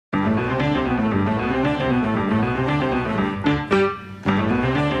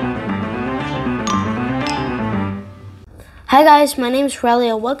Hi guys, my name is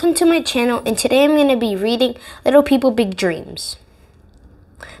Relja. Welcome to my channel, and today I'm going to be reading Little People Big Dreams.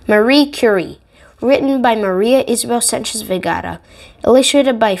 Marie Curie, written by Maria Isabel Sanchez Vegara,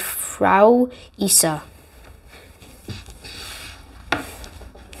 illustrated by Frau Isa.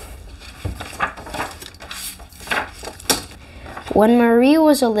 When Marie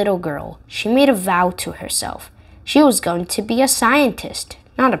was a little girl, she made a vow to herself. She was going to be a scientist,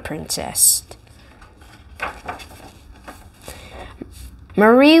 not a princess.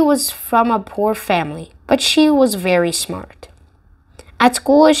 Marie was from a poor family, but she was very smart. At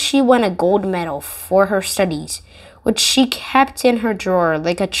school, she won a gold medal for her studies, which she kept in her drawer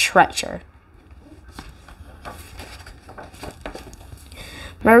like a treasure.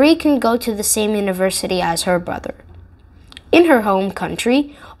 Marie can go to the same university as her brother. In her home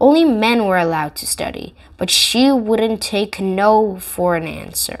country, only men were allowed to study, but she wouldn't take no for an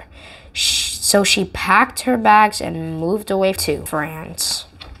answer. So she packed her bags and moved away to France.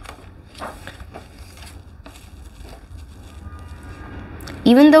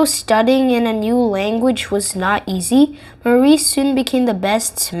 Even though studying in a new language was not easy, Marie soon became the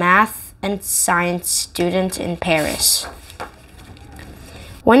best math and science student in Paris.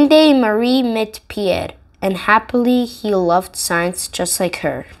 One day, Marie met Pierre, and happily he loved science just like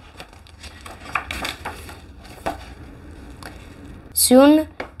her. Soon,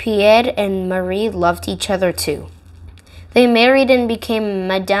 Pierre and Marie loved each other too. They married and became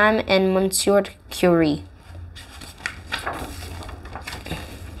Madame and Monsieur Curie.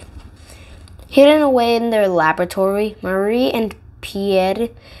 Hidden away in their laboratory, Marie and Pierre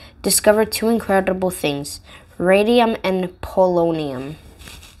discovered two incredible things, radium and polonium.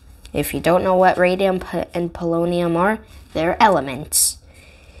 If you don't know what radium and polonium are, they're elements.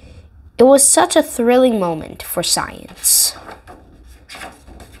 It was such a thrilling moment for science.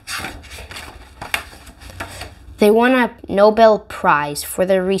 They won a Nobel Prize for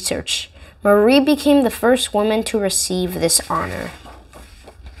their research. Marie became the first woman to receive this honor.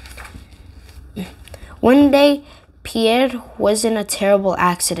 One day, Pierre was in a terrible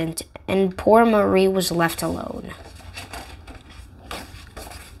accident, and poor Marie was left alone.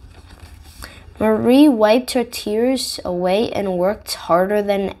 Marie wiped her tears away and worked harder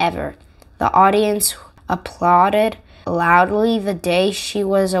than ever. The audience applauded loudly the day she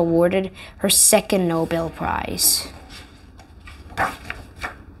was awarded her second Nobel Prize.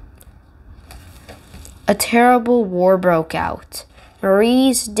 A terrible war broke out.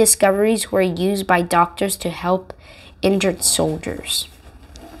 Marie's discoveries were used by doctors to help injured soldiers.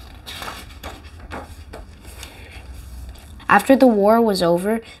 After the war was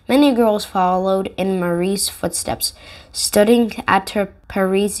over, many girls followed in Marie's footsteps, studying at her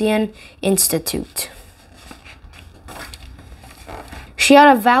Parisian institute. She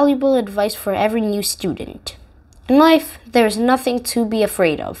had a valuable advice for every new student. In life, there is nothing to be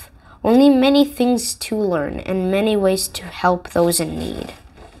afraid of, only many things to learn and many ways to help those in need.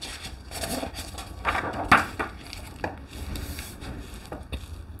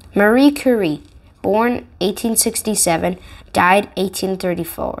 Marie Curie, born 1867, died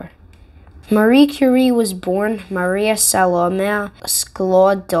 1834. Marie Curie was born Maria Salomea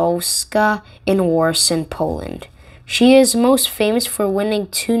Sklodowska in Warsaw, Poland. She is most famous for winning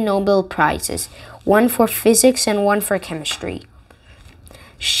two Nobel Prizes, one for physics and one for chemistry.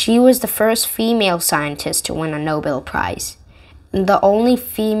 She was the first female scientist to win a Nobel Prize, and the only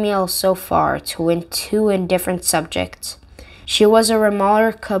female so far to win two in different subjects. She was a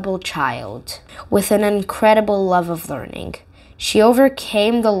remarkable child with an incredible love of learning. She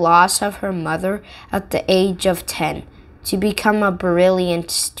overcame the loss of her mother at the age of 10 to become a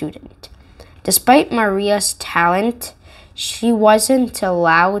brilliant student. Despite Maria's talent, she wasn't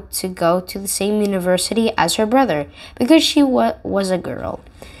allowed to go to the same university as her brother because she was a girl.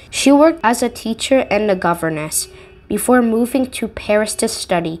 She worked as a teacher and a governess before moving to Paris to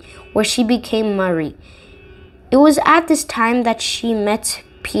study, where she became Marie. It was at this time that she met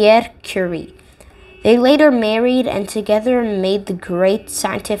Pierre Curie. They later married and together made the great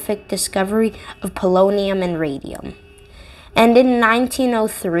scientific discovery of polonium and radium. And in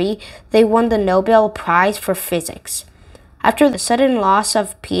 1903, they won the Nobel Prize for Physics. After the sudden loss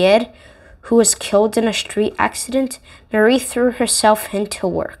of Pierre, who was killed in a street accident, Marie threw herself into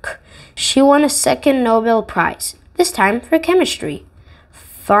work. She won a second Nobel Prize, this time for chemistry,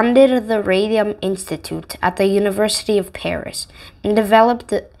 funded the Radium Institute at the University of Paris, and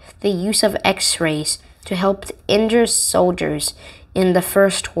developed the use of X-rays to help injured soldiers in the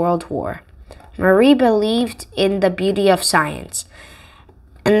First World War. Marie believed in the beauty of science,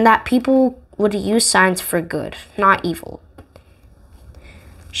 and that people would use science for good, not evil.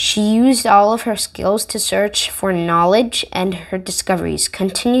 She used all of her skills to search for knowledge, and her discoveries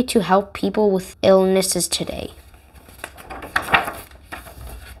continue to help people with illnesses today.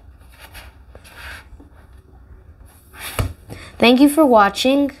 Thank you for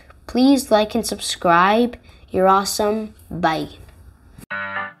watching. Please like and subscribe. You're awesome. Bye.